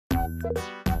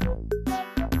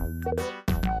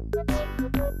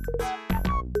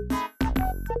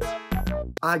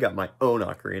I got my own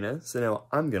ocarina, so now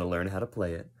I'm gonna learn how to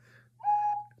play it.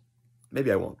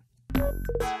 Maybe I won't.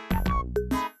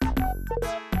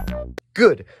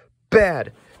 Good,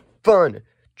 bad, fun,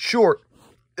 short,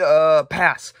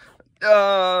 pass.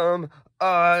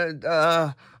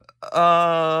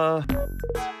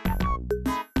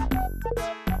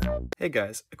 Hey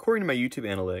guys, according to my YouTube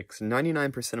analytics,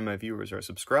 99% of my viewers are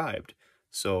subscribed.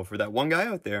 So for that one guy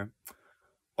out there,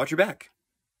 watch your back.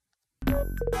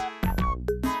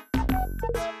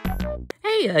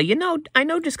 Hey, I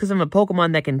know just because I'm a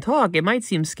Pokemon that can talk, it might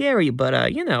seem scary, but,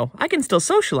 I can still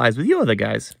socialize with you other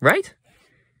guys, right?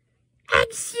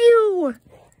 Achoo!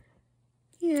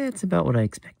 Yeah, it's about what I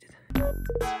expected.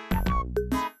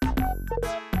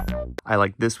 I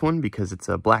like this one because it's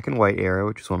a black and white era,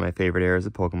 which is one of my favorite eras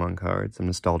of Pokemon cards. I'm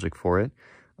nostalgic for it.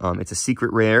 It's a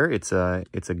secret rare. It's a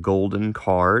golden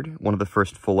card, one of the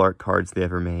first full art cards they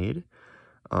ever made.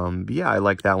 But yeah, I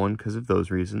like that one because of those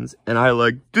reasons. And I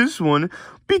like this one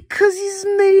because he's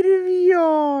made of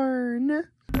yarn.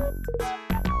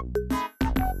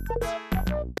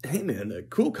 Hey man, a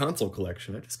cool console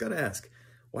collection. I just gotta ask,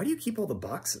 why do you keep all the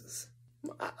boxes?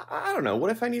 I don't know.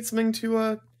 What if I need something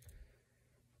to,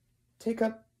 take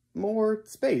up more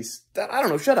space? I don't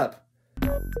know. Shut up.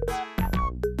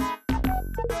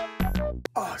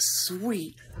 Oh,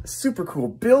 sweet. Super cool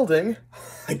building.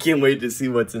 I can't wait to see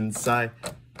what's inside.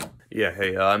 Yeah,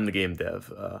 hey, I'm the game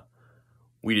dev.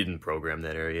 We didn't program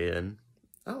that area in.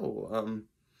 Oh,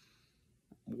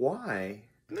 why?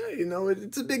 No,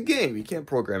 it's a big game. You can't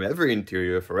program every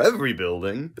interior for every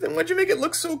building. But then why'd you make it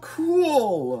look so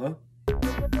cool?